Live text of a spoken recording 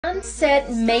Sunset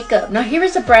Makeup. Now here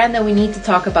is a brand that we need to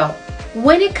talk about.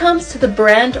 When it comes to the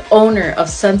brand owner of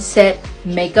Sunset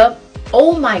Makeup,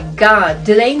 oh my god,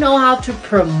 do they know how to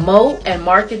promote and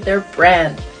market their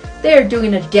brand. They're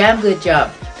doing a damn good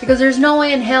job, because there's no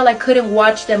way in hell I couldn't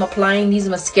watch them applying these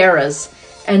mascaras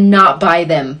and not buy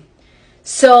them.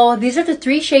 So these are the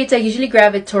three shades I usually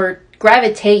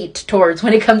gravitate towards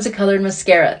when it comes to colored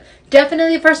mascara.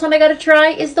 Definitely the first one I gotta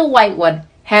try is the white one.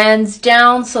 Hands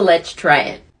down, so let's try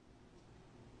it.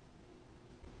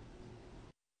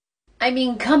 I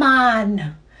mean, come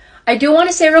on. I do want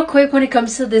to say real quick, when it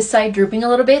comes to this side drooping a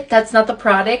little bit, that's not the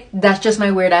product. That's just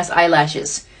my weird ass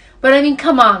eyelashes. But I mean,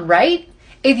 come on, right?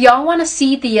 If y'all want to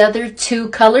see the other two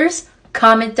colors,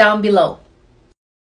 comment down below.